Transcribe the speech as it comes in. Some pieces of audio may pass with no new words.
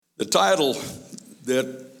The title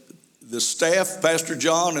that the staff, Pastor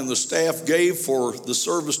John and the staff gave for the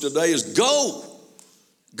service today is Go,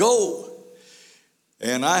 Go.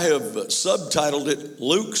 And I have subtitled it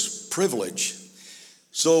Luke's Privilege.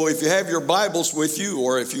 So if you have your Bibles with you,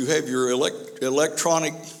 or if you have your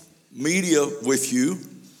electronic media with you,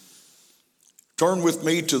 turn with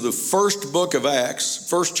me to the first book of Acts,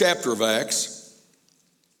 first chapter of Acts.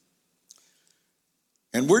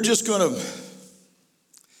 And we're just going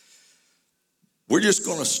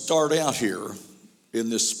to start out here in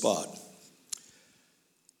this spot.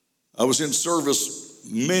 I was in service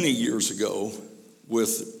many years ago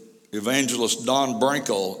with evangelist Don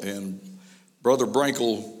Brankel, and Brother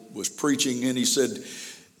Brankel was preaching, and he said,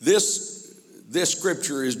 this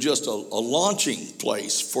scripture is just a launching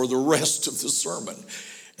place for the rest of the sermon.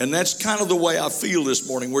 And that's kind of the way I feel this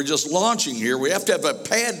morning. We're just launching here. We have to have a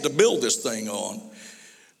pad to build this thing on.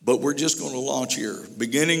 But we're just going to launch here,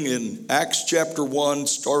 beginning in Acts chapter 1,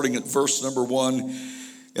 starting at verse number 1.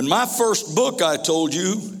 In my first book, I told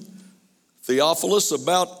you, Theophilus,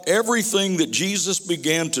 about everything that Jesus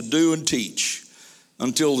began to do and teach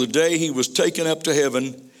until the day he was taken up to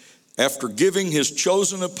heaven, after giving his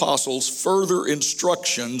chosen apostles further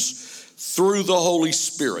instructions through the Holy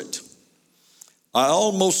Spirit. I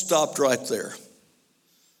almost stopped right there,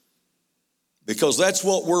 because that's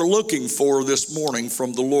what we're looking for this morning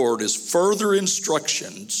from the Lord, is further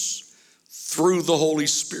instructions through the Holy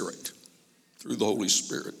Spirit. Through the Holy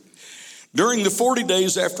Spirit. During the 40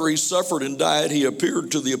 days after he suffered and died, he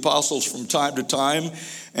appeared to the apostles from time to time,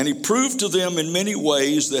 and he proved to them in many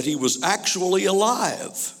ways that he was actually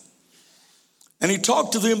alive. And he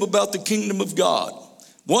talked to them about the kingdom of God.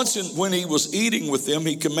 Once when he was eating with them,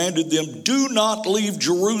 he commanded them, "Do not leave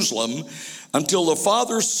Jerusalem until the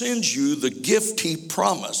Father sends you the gift he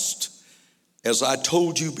promised, as I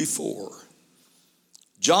told you before.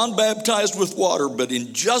 John baptized with water, but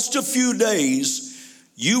in just a few days,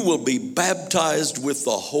 you will be baptized with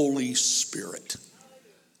the Holy Spirit."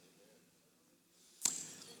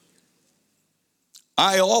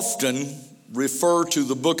 I often refer to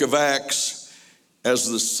the book of Acts as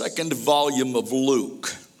the second volume of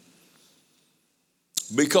Luke,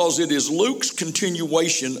 because it is Luke's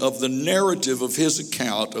continuation of the narrative of his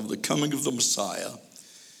account of the coming of the Messiah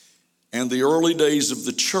and the early days of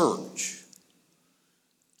the church.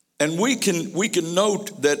 And we can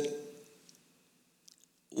note that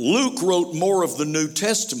Luke wrote more of the New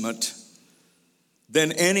Testament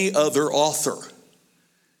than any other author.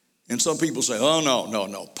 And some people say, oh,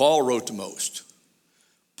 no, Paul wrote the most.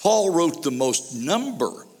 Paul wrote the most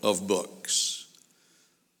number of books,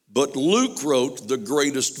 but Luke wrote the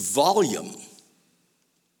greatest volume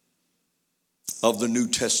of the New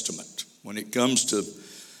Testament. When it comes to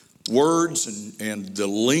words and the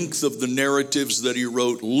length of the narratives that he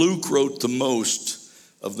wrote, Luke wrote the most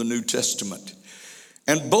of the New Testament.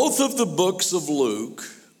 And both of the books of Luke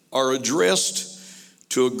are addressed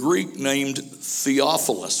to a Greek named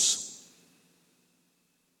Theophilus.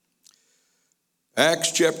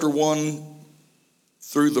 Acts chapter 1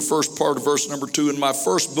 through the first part of verse number 2. In my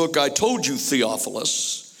first book, I told you,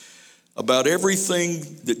 Theophilus, about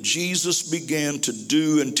everything that Jesus began to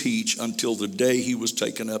do and teach until the day he was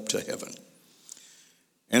taken up to heaven.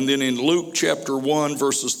 And then in Luke chapter 1,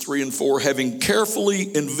 verses 3 and 4, having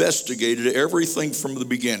carefully investigated everything from the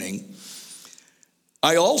beginning,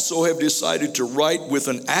 I also have decided to write with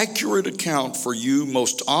an accurate account for you,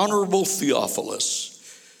 most honorable Theophilus,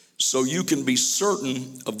 so you can be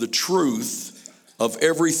certain of the truth of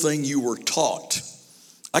everything you were taught.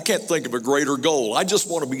 I can't think of a greater goal. I just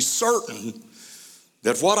want to be certain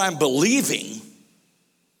that what I'm believing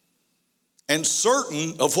and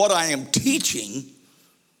certain of what I am teaching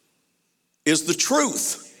is the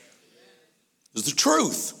truth. Is the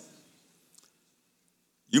truth.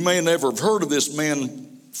 You may never have heard of this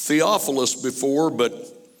man Theophilus before, but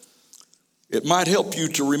it might help you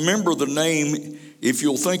to remember the name if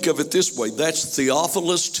you'll think of it this way. That's the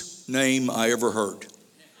Theophilus name I ever heard.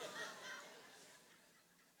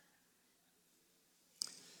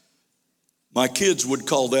 My kids would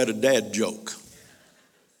call that a dad joke.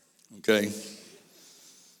 Okay.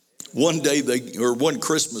 One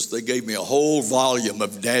Christmas, they gave me a whole volume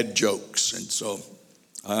of dad jokes. And so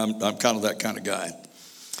I'm kind of that kind of guy.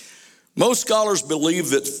 Most scholars believe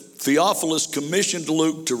that Theophilus commissioned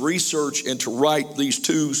Luke to research and to write these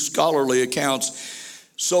two scholarly accounts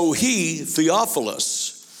so he,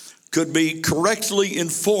 Theophilus, could be correctly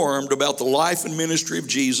informed about the life and ministry of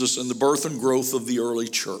Jesus and the birth and growth of the early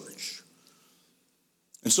church.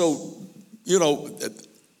 And so,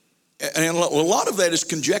 and a lot of that is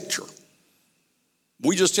conjecture.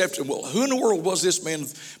 We just have to, well, who in the world was this man?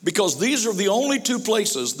 Because these are the only two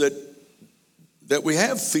places that we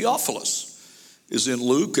have Theophilus, is in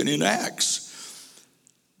Luke and in Acts.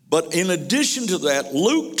 But in addition to that,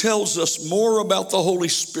 Luke tells us more about the Holy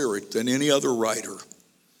Spirit than any other writer.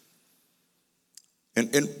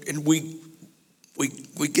 And we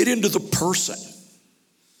get into the person.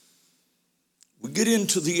 We get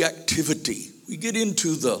into the activity. We get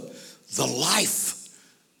into the life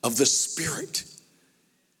of the Spirit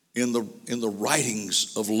in the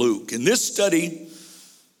writings of Luke. In this study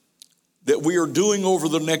that we are doing over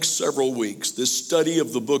the next several weeks, this study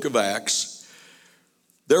of the book of Acts,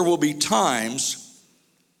 there will be times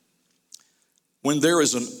when there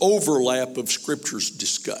is an overlap of scriptures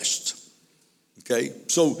discussed. Okay?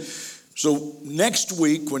 So next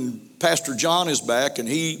week when Pastor John is back and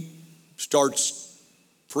he starts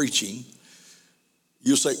preaching,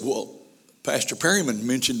 you'll say, well, Pastor Perryman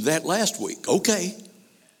mentioned that last week. Okay.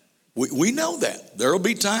 We know that. There will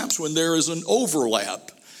be times when there is an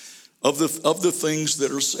overlap of the things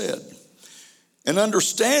that are said. And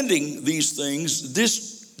understanding these things,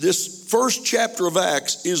 this first chapter of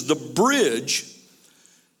Acts is the bridge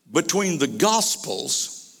between the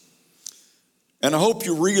Gospels. And I hope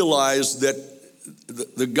you realize that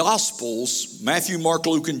the Gospels, Matthew, Mark,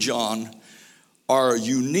 Luke, and John, are a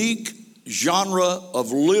unique genre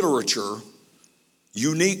of literature,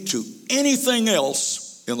 unique to anything else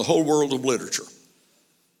in the whole world of literature.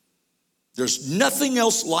 There's nothing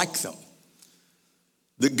else like them.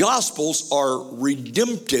 The Gospels are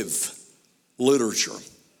redemptive literature,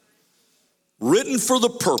 written for the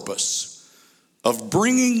purpose of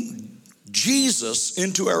bringing Jesus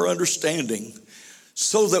into our understanding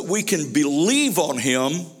so that we can believe on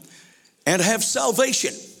him and have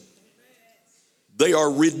salvation. They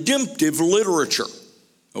are redemptive literature,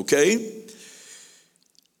 okay?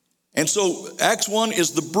 And so Acts 1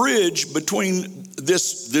 is the bridge between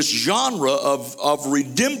this genre of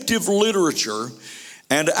redemptive literature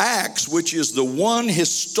and Acts, which is the one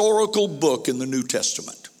historical book in the New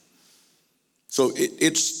Testament. So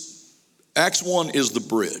Acts 1 is the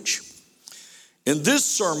bridge. In this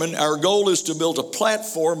sermon, our goal is to build a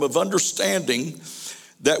platform of understanding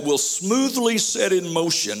that will smoothly set in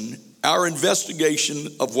motion our investigation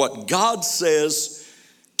of what God says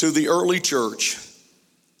to the early church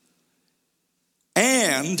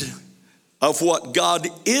and of what God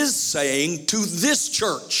is saying to this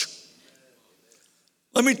church.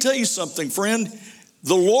 Let me tell you something, friend.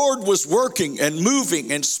 The Lord was working and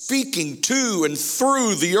moving and speaking to and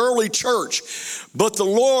through the early church, but the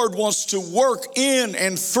Lord wants to work in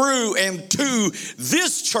and through and to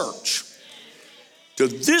this church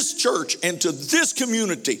and to this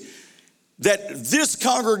community, that this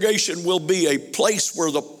congregation will be a place where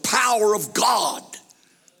the power of God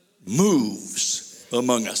moves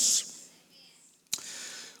among us.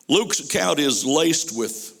 Luke's account is laced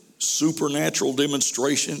with supernatural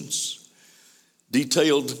demonstrations,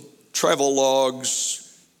 detailed travel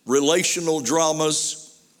logs, relational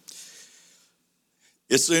dramas.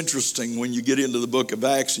 It's interesting when you get into the book of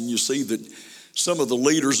Acts and you see that some of the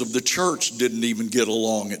leaders of the church didn't even get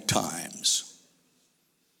along at times.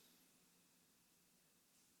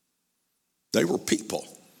 They were people.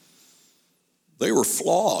 They were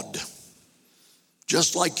flawed,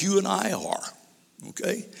 just like you and I are,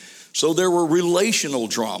 okay? So there were relational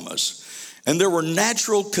dramas, and there were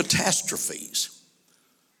natural catastrophes.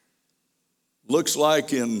 Looks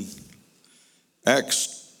like in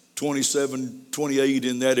Acts 27, 28,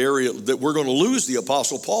 in that area, that we're going to lose the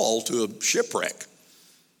Apostle Paul to a shipwreck.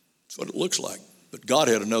 That's what it looks like. But God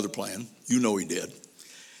had another plan. You know he did.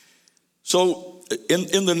 So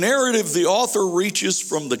in the narrative, the author reaches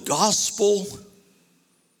from the gospel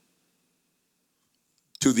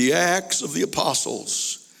to the Acts of the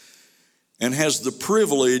Apostles and has the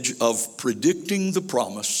privilege of predicting the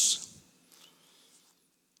promise,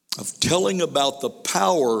 of telling about the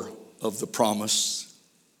power of the promise,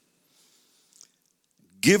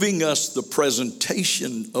 giving us the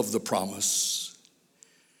presentation of the promise,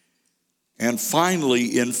 and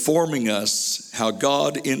finally informing us how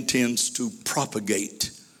God intends to propagate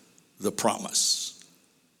the promise.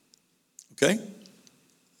 Okay?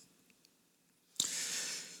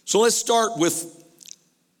 So let's start with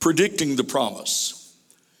predicting the promise.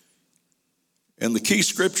 And the key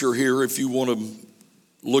scripture here, if you want to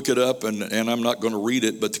look it up, and I'm not going to read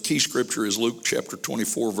it, but the key scripture is Luke chapter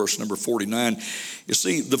 24, verse number 49. You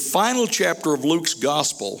see, the final chapter of Luke's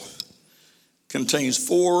gospel contains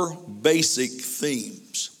 4 basic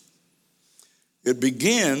themes. It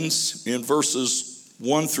begins in verses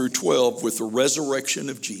 1 through 12 with the resurrection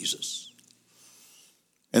of Jesus,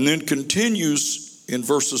 and then continues in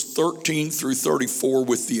verses 13 through 34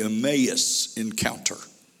 with the Emmaus encounter.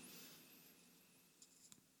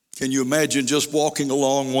 Can you imagine just walking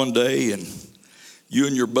along one day and you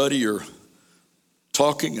and your buddy are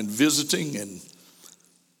talking and visiting, and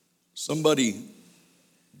somebody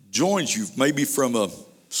joins you, maybe from a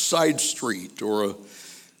side street or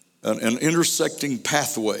an intersecting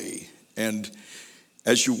pathway, and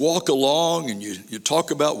as you walk along and you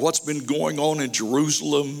talk about what's been going on in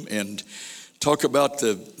Jerusalem and talk about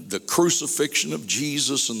the crucifixion of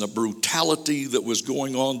Jesus and the brutality that was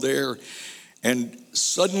going on there, and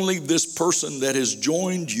suddenly this person that has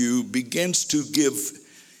joined you begins to give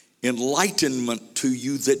enlightenment to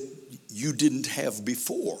you that you didn't have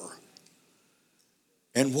before.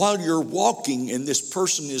 And while you're walking and this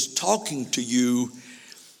person is talking to you,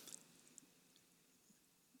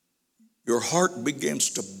 your heart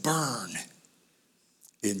begins to burn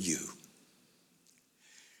in you.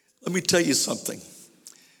 Let me tell you something.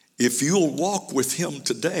 If you'll walk with him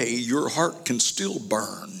today, your heart can still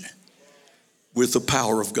burn with the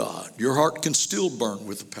power of God. Your heart can still burn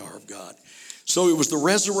with the power of God. So it was the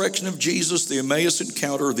resurrection of Jesus, the Emmaus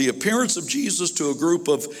encounter, the appearance of Jesus to a group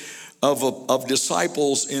of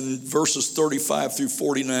disciples in verses 35 through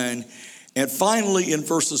 49, and finally in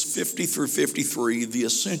verses 50 through 53, the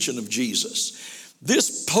ascension of Jesus.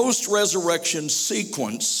 This post-resurrection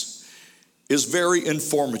sequence is very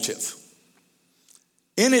informative.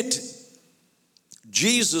 In it,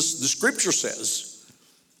 Jesus, the scripture says,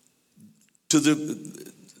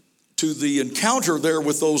 to the encounter there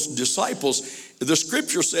with those disciples, the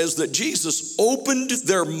scripture says that Jesus opened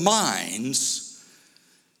their minds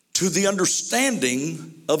to the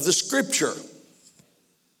understanding of the scripture.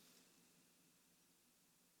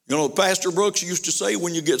 You know, Pastor Brooks used to say,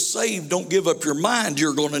 when you get saved, don't give up your mind,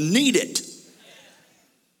 you're going to need it.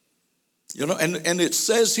 You know, and it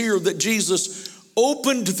says here that Jesus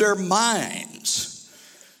opened their minds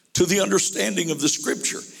to the understanding of the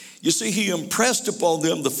scripture. You see, he impressed upon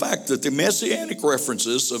them the fact that the messianic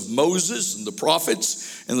references of Moses and the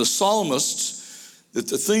prophets and the psalmists, that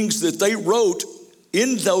the things that they wrote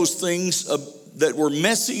in those things that were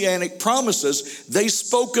messianic promises, they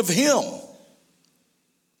spoke of him.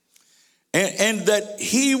 And that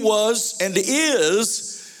he was and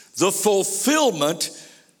is the fulfillment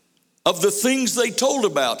of the things they told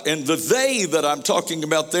about. And the they that I'm talking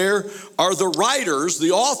about there are the writers,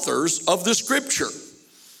 the authors of the scripture.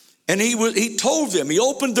 And he told them, he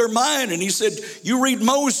opened their mind and he said, you read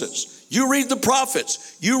Moses, you read the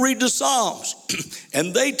prophets, you read the Psalms,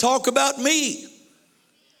 and they talk about me.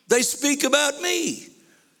 They speak about me.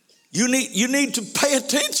 You need to pay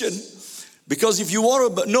attention, because if you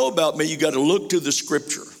want to know about me, you got to look to the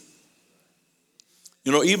scripture.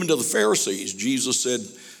 You know, even to the Pharisees, Jesus said,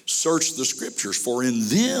 search the scriptures, for in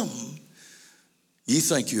them ye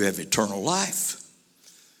think you have eternal life.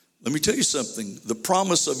 Let me tell you something. The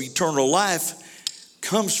promise of eternal life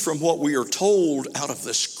comes from what we are told out of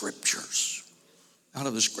the scriptures. Out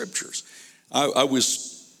of the scriptures. I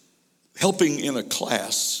was helping in a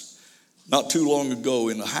class not too long ago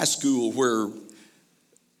in a high school where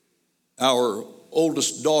our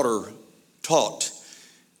oldest daughter taught.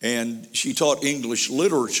 And she taught English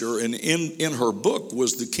literature, and in her book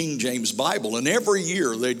was the King James Bible. And every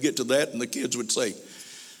year they'd get to that and the kids would say,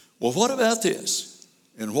 well, what about this?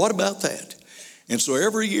 And what about that? And so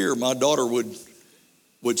every year my daughter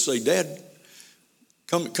would say, Dad,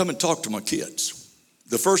 come and talk to my kids.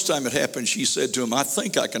 The first time it happened, she said to him, I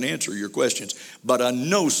think I can answer your questions, but I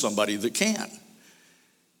know somebody that can.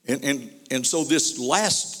 And so this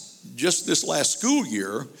last school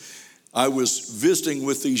year, I was visiting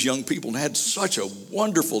with these young people and had such a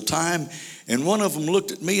wonderful time. And one of them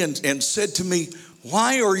looked at me and said to me,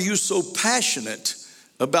 why are you so passionate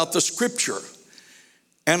about the scripture?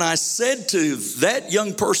 And I said to that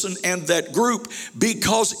young person and that group,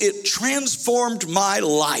 because it transformed my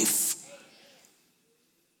life.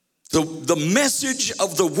 The message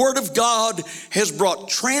of the Word of God has brought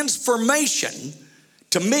transformation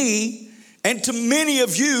to me and to many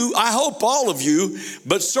of you. I hope all of you,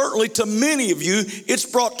 but certainly to many of you, it's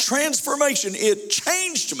brought transformation. It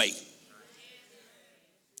changed me.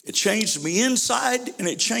 It changed me inside, and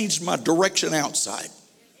it changed my direction outside.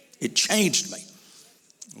 It changed me.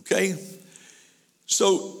 Okay?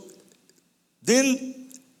 So then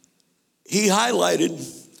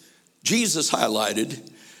Jesus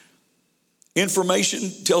highlighted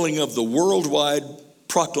information telling of the worldwide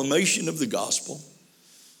proclamation of the gospel.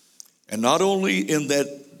 And not only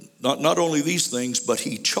these things, but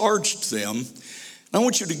he charged them. And I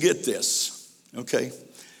want you to get this, okay?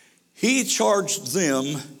 He charged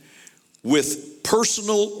them with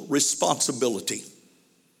personal responsibility.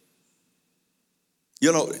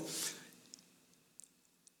 You know,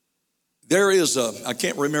 I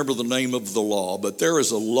can't remember the name of the law, but there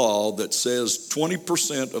is a law that says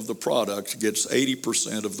 20% of the product gets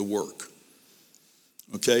 80% of the work.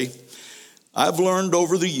 Okay? I've learned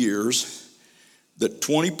over the years that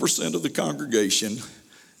 20% of the congregation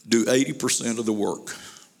do 80% of the work.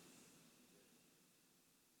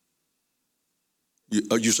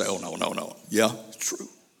 You say, oh, no. Yeah, it's true.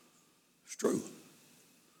 It's true.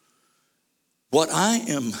 What I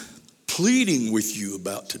am pleading with you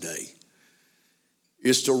about today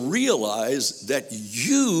is to realize that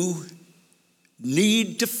you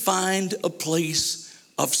need to find a place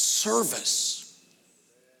of service.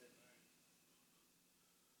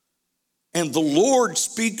 And the Lord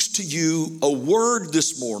speaks to you a word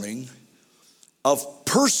this morning of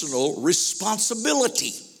personal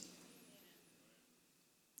responsibility.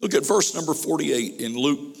 Look at verse number 48 in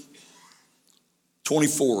Luke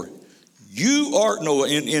 24.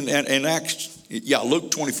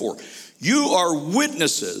 Luke 24. You are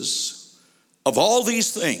witnesses of all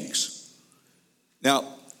these things. Now,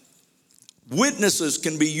 witnesses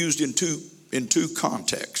can be used in two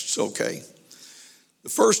contexts, okay? The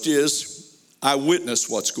first is, I witness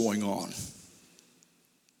what's going on.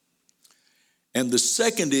 And the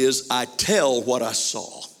second is, I tell what I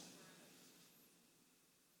saw.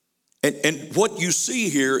 And what you see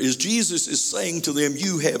here is Jesus is saying to them,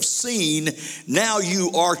 you have seen, now you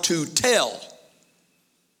are to tell.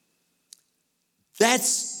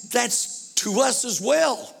 That's to us as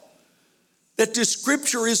well. That this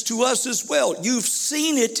scripture is to us as well. You've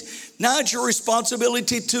seen it, now it's your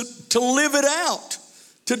responsibility to live it out,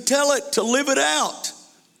 to tell it, to live it out.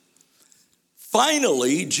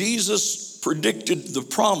 Finally, Jesus predicted the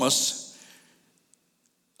promise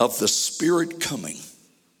of the Spirit coming.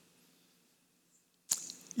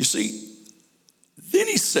 You see, then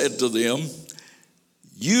he said to them,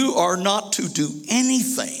 you are not to do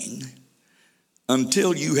anything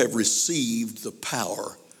until you have received the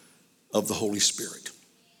power of the Holy Spirit.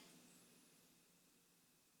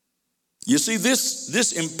 You see,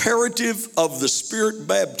 this imperative of the Spirit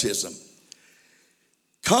baptism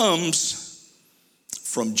comes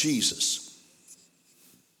from Jesus.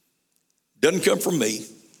 Doesn't come from me.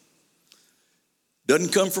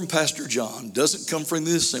 Doesn't come from Pastor John. Doesn't come from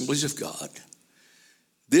the Assemblies of God.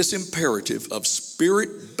 This imperative of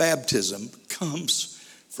Spirit baptism comes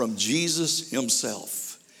from Jesus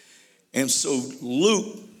himself. And so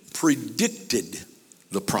Luke predicted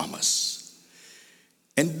the promise.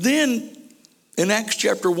 And then in Acts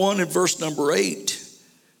chapter 1 and verse number 8,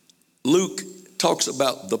 Luke talks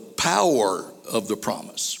about the power of the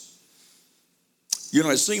promise. You know,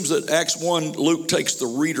 it seems that Acts 1, Luke takes the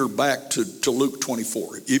reader back to Luke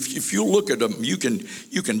 24. If you look at them, you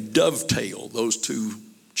can dovetail those two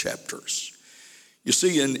chapters. You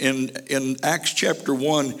see, in Acts chapter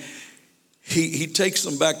 1, he takes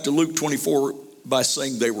them back to Luke 24 by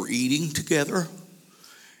saying they were eating together,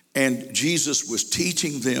 and Jesus was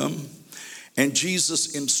teaching them, and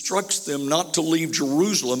Jesus instructs them not to leave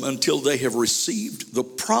Jerusalem until they have received the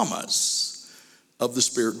promise of the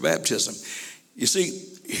Spirit baptism. You see,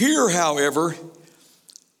 here, however,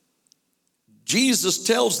 Jesus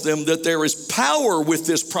tells them that there is power with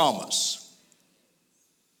this promise.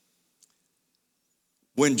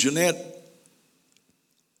 When Jeanette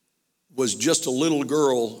was just a little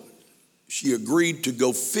girl, she agreed to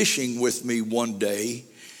go fishing with me one day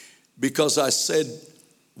because I said,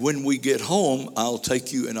 when we get home, I'll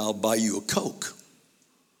take you and I'll buy you a Coke.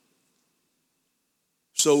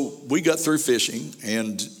 So we got through fishing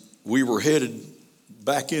and we were headed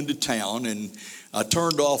back into town, and I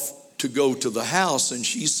turned off to go to the house, and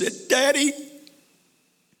she said, Daddy,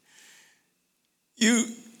 you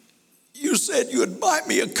said you would buy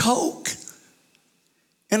me a Coke.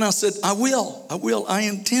 And I said, I will, I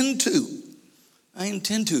intend to,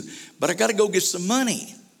 but I got to go get some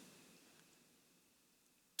money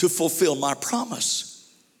to fulfill my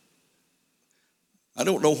promise. I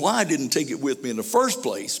don't know why I didn't take it with me in the first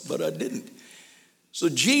place, but I didn't. So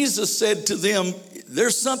Jesus said to them,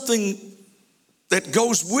 there's something that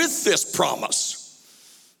goes with this promise.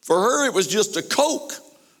 For her, it was just a Coke,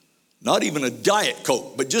 not even a Diet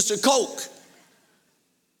Coke, but just a Coke.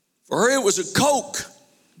 For her, it was a Coke,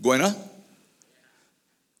 Gwenna.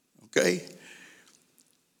 Okay?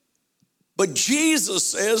 But Jesus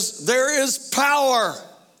says there is power.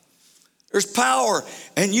 There's power,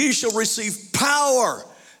 and ye shall receive power.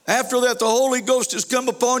 After that, the Holy Ghost has come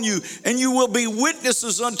upon you, and you will be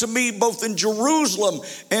witnesses unto me both in Jerusalem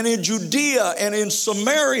and in Judea and in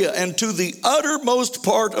Samaria and to the uttermost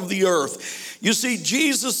part of the earth. You see,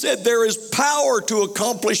 Jesus said there is power to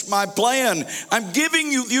accomplish my plan. I'm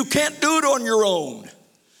giving you, you can't do it on your own.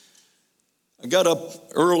 I got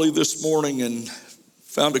up early this morning and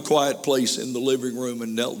found a quiet place in the living room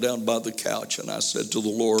and knelt down by the couch. And I said to the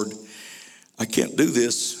Lord, I can't do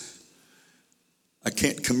this. I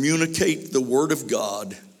can't communicate the word of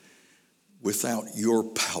God without your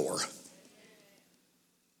power.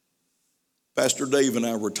 Pastor Dave and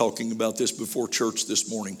I were talking about this before church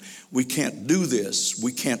this morning. We can't do this.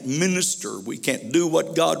 We can't minister. We can't do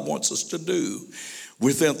what God wants us to do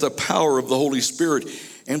without the power of the Holy Spirit.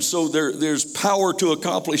 And so there's power to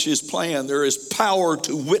accomplish his plan. There is power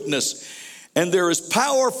to witness. And there is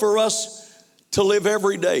power for us to live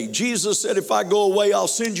every day. Jesus said, if I go away, I'll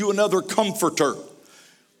send you another comforter.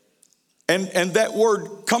 And that word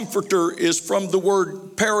comforter is from the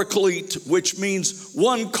word paraclete, which means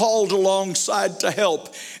one called alongside to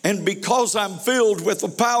help. And because I'm filled with the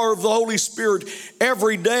power of the Holy Spirit,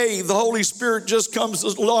 every day the Holy Spirit just comes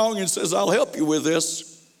along and says, I'll help you with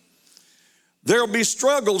this. There'll be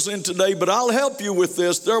struggles in today, but I'll help you with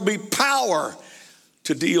this. There'll be power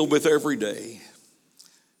to deal with every day.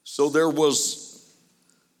 So there was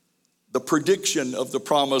the prediction of the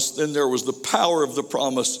promise, then there was the power of the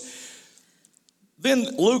promise.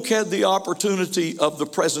 Then Luke had the opportunity of the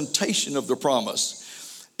presentation of the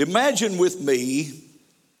promise. Imagine with me,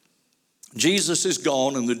 Jesus is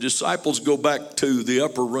gone and the disciples go back to the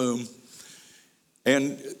upper room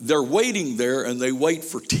and they're waiting there and they wait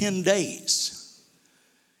for 10 days.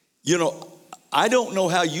 You know, I don't know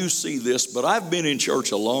how you see this, but I've been in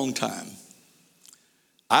church a long time.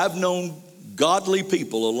 I've known godly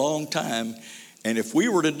people a long time. And if we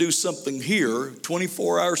were to do something here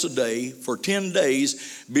 24 hours a day for 10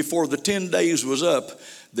 days, before the 10 days was up,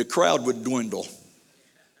 the crowd would dwindle.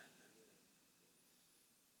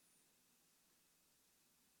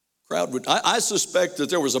 I suspect that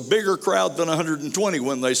there was a bigger crowd than 120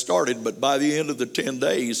 when they started, but by the end of the 10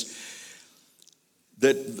 days,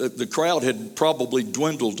 that the crowd had probably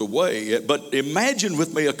dwindled away. But imagine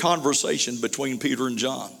with me a conversation between Peter and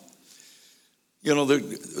John. You know,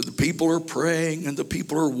 the people are praying and the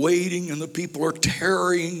people are waiting and the people are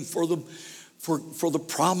tarrying for the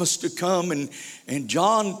promise to come. And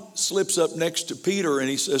John slips up next to Peter and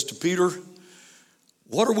he says to Peter,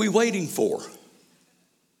 what are we waiting for?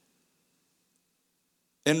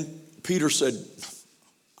 And Peter said,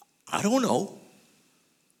 I don't know.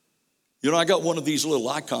 You know, I got one of these little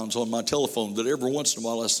icons on my telephone that every once in a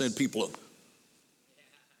while I send people up.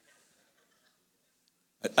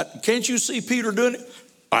 Can't you see Peter doing it?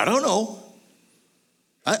 I don't know.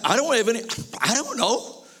 I don't have any, I don't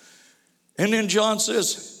know. And then John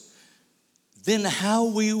says, then how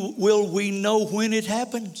will we know when it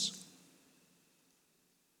happens?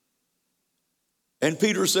 And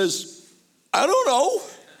Peter says, I don't know.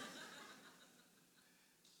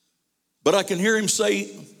 But I can hear him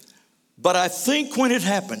say, but I think when it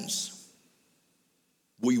happens,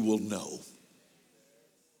 we will know.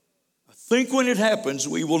 I think when it happens,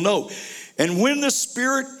 we will know. And when the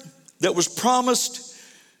Spirit that was promised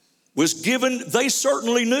was given, they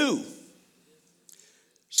certainly knew.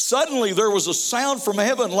 Suddenly there was a sound from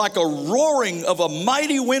heaven like a roaring of a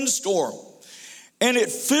mighty windstorm, and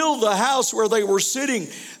it filled the house where they were sitting.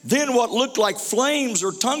 Then what looked like flames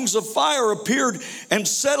or tongues of fire appeared and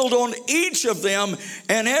settled on each of them,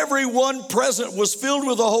 and everyone present was filled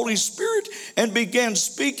with the Holy Spirit and began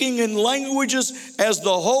speaking in languages as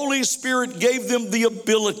the Holy Spirit gave them the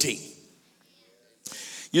ability.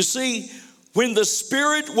 You see, when the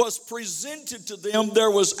Spirit was presented to them,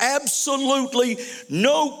 there was absolutely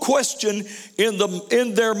no question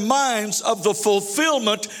in their minds of the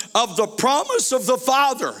fulfillment of the promise of the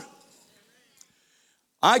Father.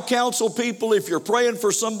 I counsel people, if you're praying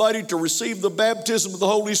for somebody to receive the baptism of the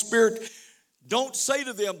Holy Spirit, don't say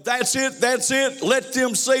to them, that's it, that's it. Let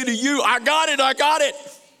them say to you, I got it, I got it.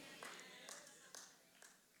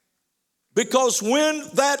 Because when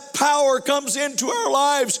that power comes into our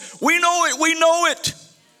lives, we know it, we know it.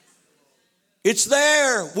 It's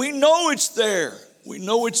there. We know it's there. We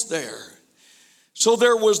know it's there. So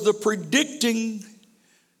there was the predicting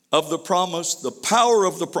of the promise, the power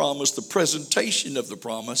of the promise, the presentation of the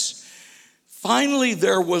promise. Finally,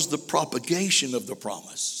 there was the propagation of the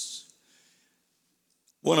promise.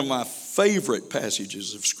 One of my favorite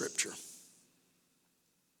passages of Scripture.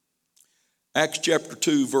 Acts chapter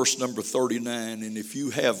 2, verse number 39. And if you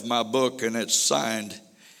have my book and it's signed,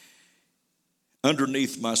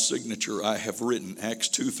 underneath my signature, I have written Acts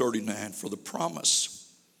 2:39, for the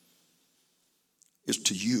promise is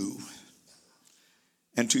to you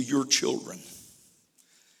and to your children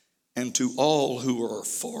and to all who are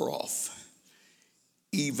far off,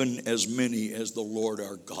 even as many as the Lord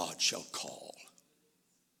our God shall call.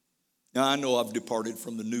 Now, I know I've departed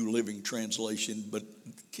from the New Living Translation, but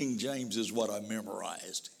King James is what I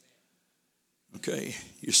memorized. Okay,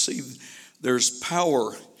 you see, there's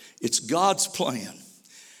power. It's God's plan,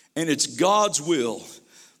 and it's God's will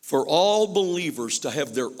for all believers to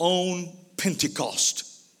have their own Pentecost.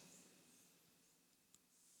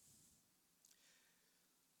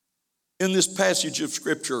 In this passage of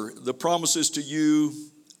Scripture, the promises to you,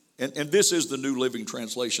 and this is the New Living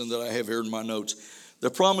Translation that I have here in my notes. The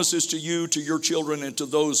promises to you, to your children, and to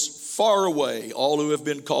those far away, all who have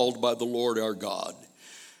been called by the Lord our God.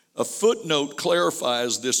 A footnote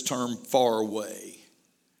clarifies this term, far away.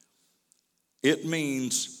 It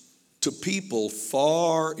means to people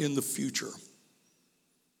far in the future.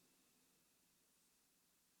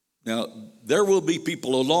 Now, there will be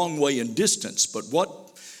people a long way in distance, but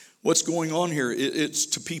what's going on here? It's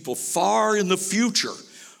to people far in the future.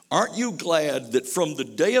 Aren't you glad that from the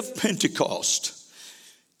day of Pentecost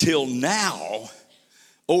till now,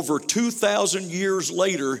 over 2,000 years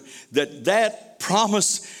later, that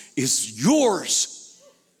promise is yours?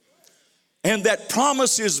 And that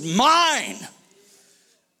promise is mine.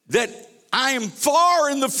 That I am far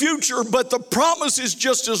in the future, but the promise is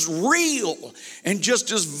just as real and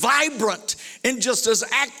just as vibrant and just as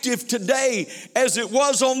active today as it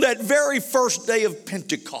was on that very first day of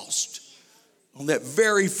Pentecost. On that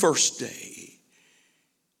very first day.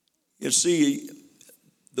 You see,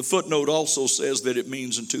 the footnote also says that it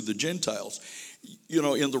means unto the Gentiles. You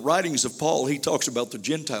know, in the writings of Paul, he talks about the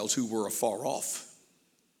Gentiles who were afar off.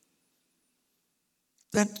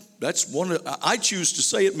 That's one. I choose to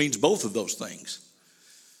say it means both of those things.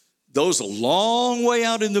 Those a long way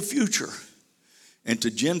out in the future, and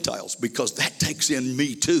to Gentiles, because that takes in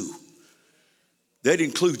me too. That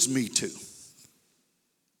includes me too.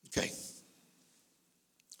 Okay.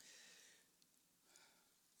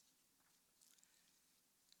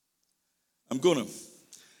 I'm going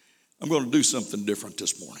to do something different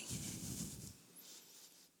this morning.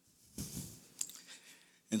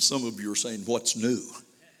 And some of you are saying, what's new?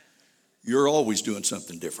 You're always doing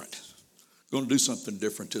something different. I'm going to do something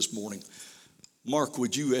different this morning. Mark,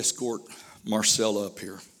 would you escort Marcella up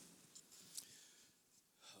here?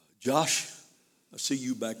 Josh, I see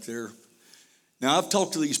you back there. Now, I've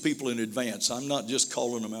talked to these people in advance. I'm not just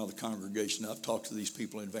calling them out of the congregation. I've talked to these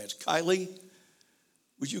people in advance. Kylie,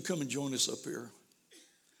 would you come and join us up here?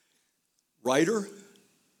 Ryder,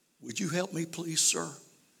 would you help me, please, sir?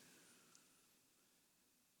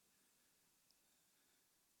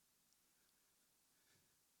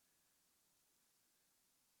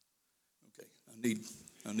 Okay,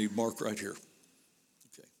 I need Mark right here.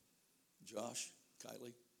 Okay, Josh,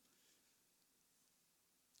 Kylie,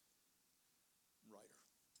 Ryder.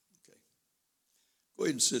 Okay, go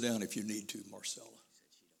ahead and sit down if you need to, Marcella.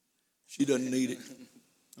 She doesn't need it.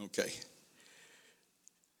 Okay.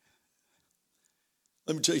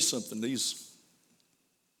 Let me tell you something.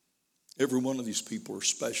 Every one of these people are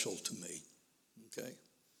special to me. Okay.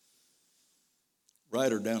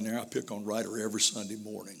 Ryder down there, I pick on Ryder every Sunday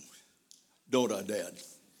morning. Don't I, Dad?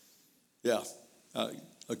 Yeah. I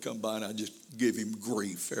come by and I just give him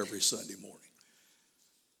grief every Sunday morning.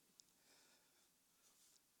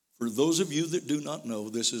 For those of you that do not know,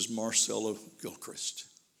 this is Marcella Gilchrist.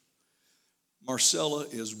 Marcella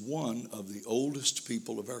is one of the oldest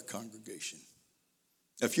people of our congregation.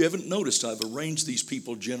 Now, if you haven't noticed, I've arranged these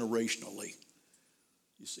people generationally.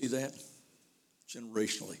 You see that?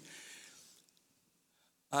 Generationally.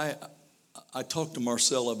 I talked to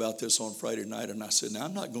Marcella about this on Friday night, and I said, now,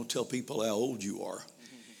 I'm not going to tell people how old you are.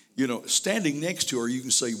 You know, standing next to her, you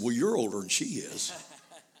can say, well, you're older than she is.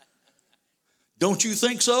 Don't you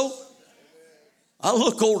think so? I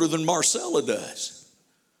look older than Marcella does.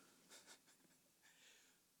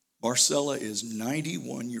 Marcella is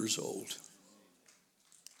 91 years old.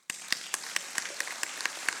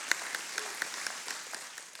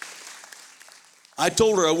 I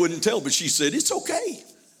told her I wouldn't tell, but she said, it's okay.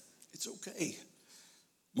 It's okay.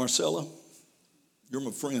 Marcella, you're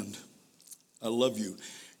my friend. I love you.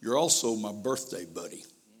 You're also my birthday buddy.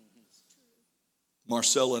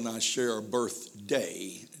 Marcella and I share a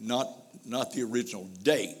birthday, not the original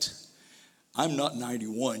date. I'm not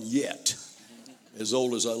 91 yet, as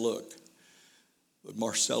old as I look. But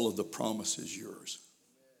Marcella, the promise is yours.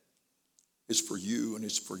 It's for you and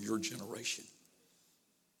it's for your generation.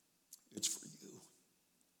 It's for you.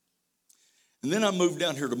 And then I moved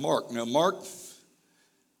down here to Mark. Now, Mark,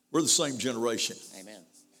 we're the same generation. Amen.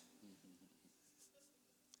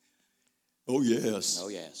 Oh, yes. Oh,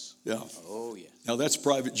 yes. Yeah. Oh, yes. Now, that's a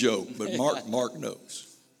private joke, but Mark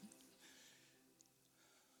knows.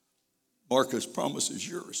 Marcus, promise is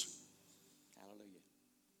yours. Hallelujah.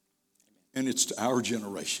 Amen. And it's to our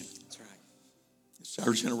generation. That's right. It's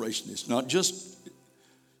our generation. It's not just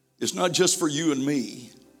for you and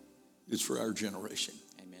me. It's for our generation.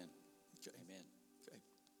 Amen. Okay. Amen. Okay.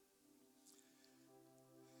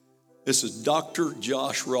 This is Dr.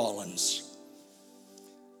 Josh Rollins.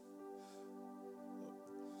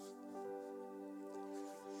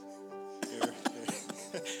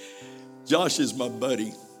 Josh is my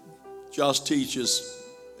buddy. Josh teaches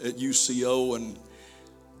at UCO, and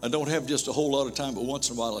I don't have just a whole lot of time, but once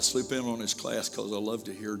in a while I slip in on his class because I love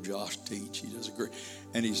to hear Josh teach. He does a great,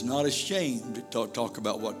 and he's not ashamed to talk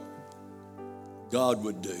about what God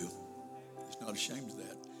would do. He's not ashamed of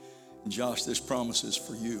that. And Josh, this promise is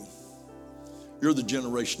for you. You're the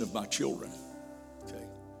generation of my children. Okay.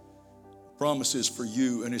 The promise is for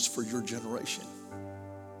you, and it's for your generation.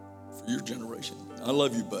 For your generation. I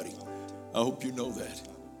love you, buddy. I hope you know that.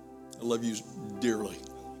 I love you dearly.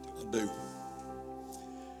 I do.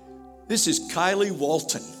 This is Kylie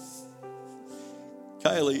Walton.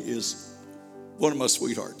 Kylie is one of my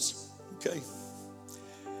sweethearts. Okay.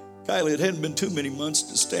 Kylie, it hadn't been too many months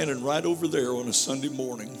to standing right over there on a Sunday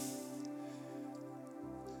morning.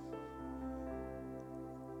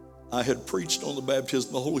 I had preached on the baptism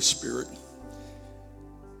of the Holy Spirit.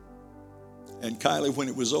 And Kylie, when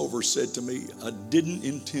it was over, said to me, I didn't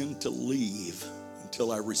intend to leave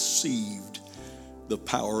until I received the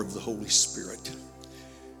power of the Holy Spirit.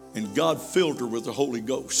 And God filled her with the Holy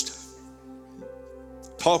Ghost,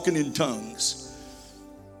 talking in tongues.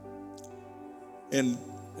 And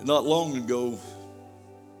not long ago,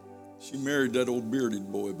 she married that old bearded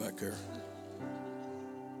boy back there.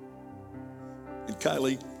 And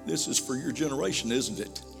Kylie, this is for your generation, isn't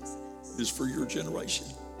it? This is for your generation.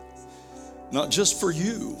 Not just for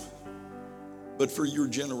you, but for your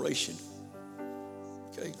generation.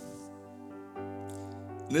 Okay?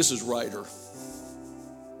 And this is Ryder.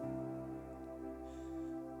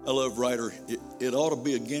 I love Ryder. It ought to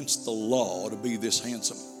be against the law to be this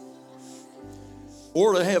handsome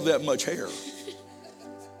or to have that much hair.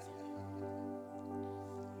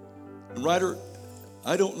 And Ryder,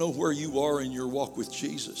 I don't know where you are in your walk with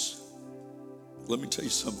Jesus. Let me tell you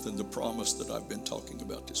something, the promise that I've been talking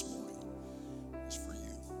about this morning is for you.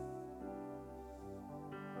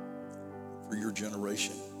 For your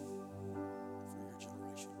generation. For your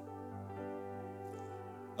generation.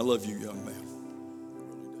 I love you, young man. I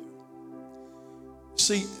really do.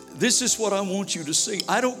 See, this is what I want you to see.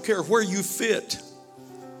 I don't care where you fit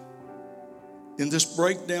in this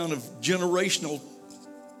breakdown of generational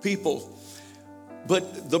people,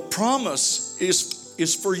 but the promise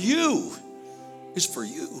is for you. Is for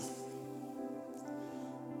you.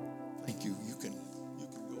 Thank you. You can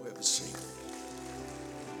go have a seat.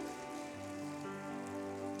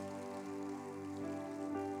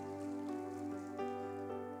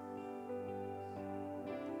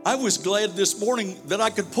 I was glad this morning that I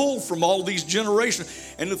could pull from all these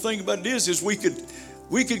generations. And the thing about it is we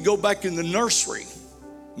could go back in the nursery,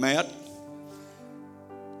 Matt,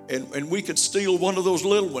 and we could steal one of those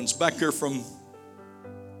little ones back there from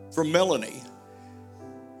Melanie.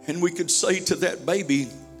 And we could say to that baby,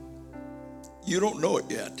 you don't know it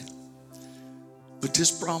yet, but this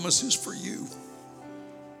promise is for you.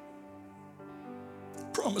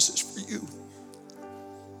 Promise is for you.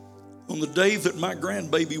 On the day that my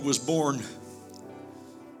grandbaby was born,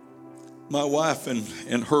 my wife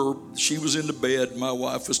and her, she was in the bed. My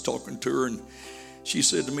wife was talking to her, and she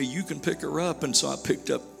said to me, you can pick her up. And so I picked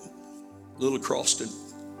up little Croston.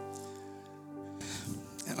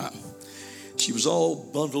 And she was all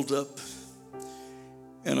bundled up,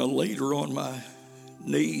 and I laid her on my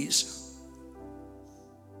knees,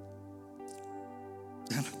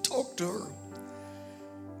 and I talked to her,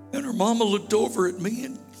 and her mama looked over at me,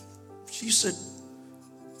 and she said,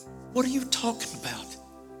 what are you talking about?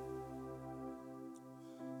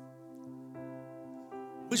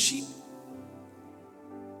 But she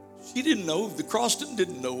didn't know, the Croston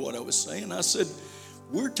didn't know what I was saying. I said,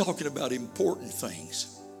 we're talking about important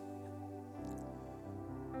things.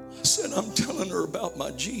 I said, I'm telling her about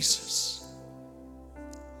my Jesus.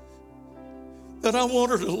 That I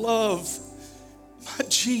want her to love my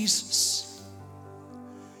Jesus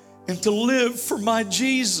and to live for my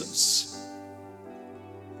Jesus.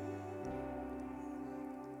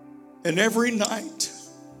 And every night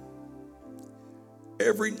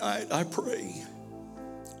I pray,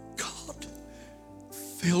 God,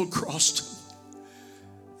 fill Croston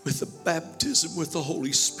with the baptism with the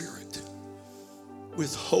Holy Spirit.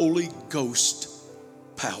 With Holy Ghost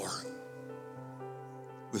power.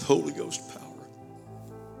 With Holy Ghost power.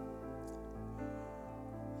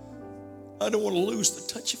 I don't want to lose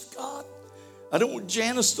the touch of God. I don't want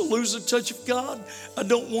Janice to lose the touch of God. I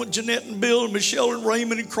don't want Jeanette and Bill and Michelle and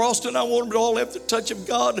Raymond and Croston. I want them to all have the touch of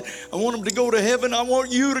God. I want them to go to heaven. I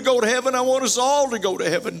want you to go to heaven. I want us all to go to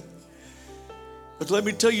heaven. But let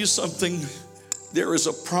me tell you something. There is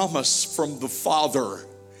a promise from the Father.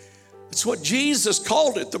 It's what Jesus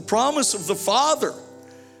called it, the promise of the Father.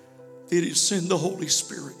 It is send the Holy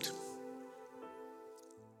Spirit.